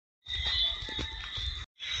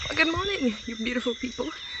morning, you beautiful people.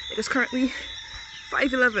 It is currently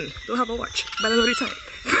 5:11. Don't have a watch, but I know the time.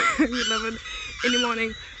 5:11 in the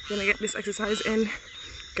morning. Gonna get this exercise in.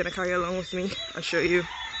 Gonna carry along with me and show you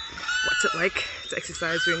what's it like to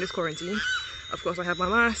exercise during this quarantine. Of course, I have my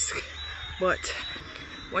mask, but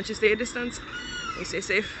once you stay a distance, you stay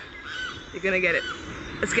safe, you're gonna get it.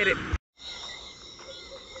 Let's get it.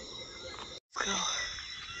 Let's go.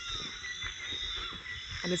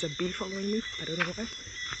 And there's a bee following me. I don't know why.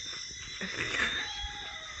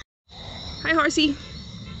 Hi, horsey.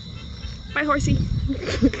 Bye, horsey.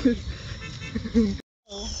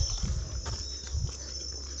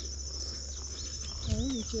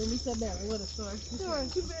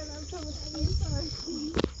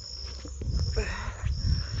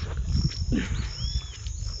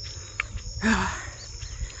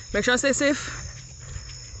 Make sure I stay safe.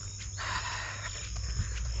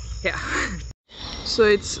 Yeah. So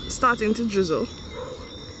it's starting to drizzle.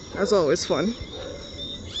 That's always fun.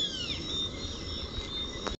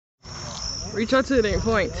 Reach our turning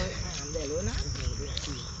point.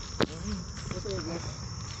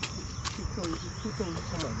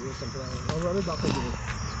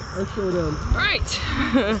 Right.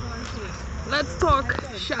 Let's talk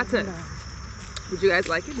Shattered. Did you guys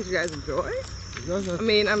like it? Did you guys enjoy? I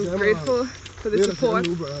mean, I'm grateful for the support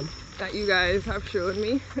that you guys have shown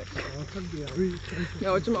me.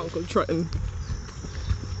 Now it's my uncle trotting.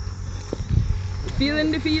 The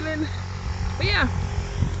feeling. But yeah,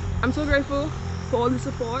 I'm so grateful for all the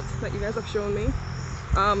support that you guys have shown me.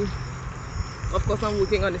 Of course, I'm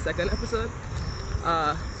working on the second episode.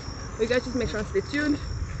 You guys just make sure and stay tuned.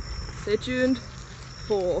 Stay tuned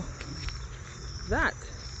for that.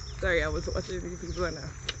 Sorry, I was watching these people right now.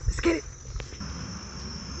 Let's get it.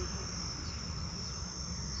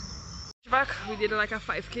 Back, we did like a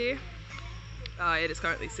 5K. It is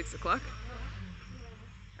currently 6 o'clock.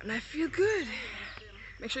 And I feel good.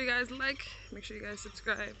 Make sure you guys like, make sure you guys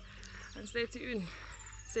subscribe, and stay tuned.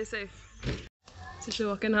 Stay safe. So she's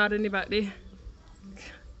working hard in the back there.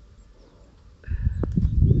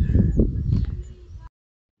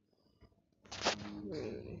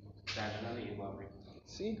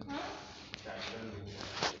 See?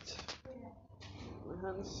 My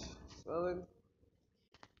hands swelling.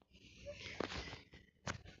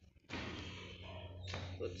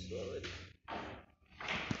 Foot swelling.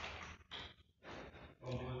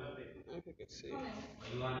 If you can see.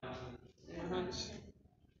 My hands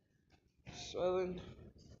swelling.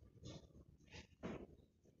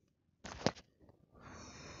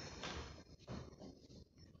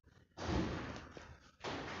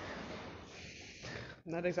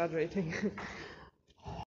 Not exaggerating.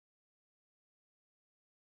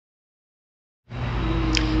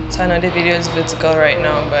 So I know the video is vertical right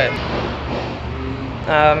now, but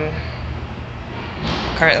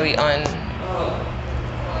currently on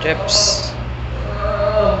drips.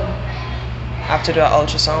 Have to do an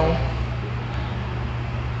ultrasound.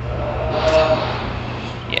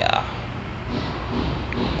 Yeah.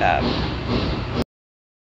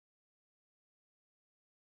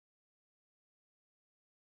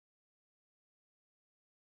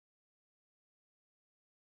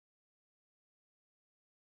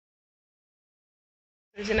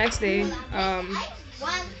 It's the next day.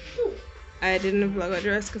 I didn't vlog a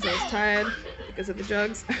dress because I was tired because of the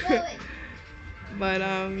drugs. But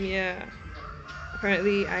yeah.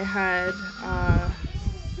 Apparently I had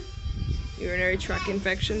urinary tract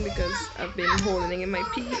infection because I've been holding in my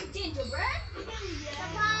pee.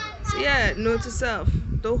 So yeah, note to self,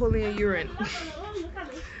 don't hold in your urine.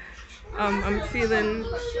 I'm feeling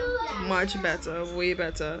much better, way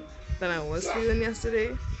better than I was feeling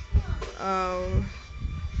yesterday.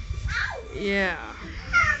 Yeah,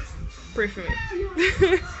 pray for me.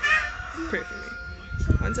 Pray for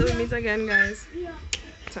me. Until we meet again, guys.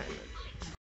 Time.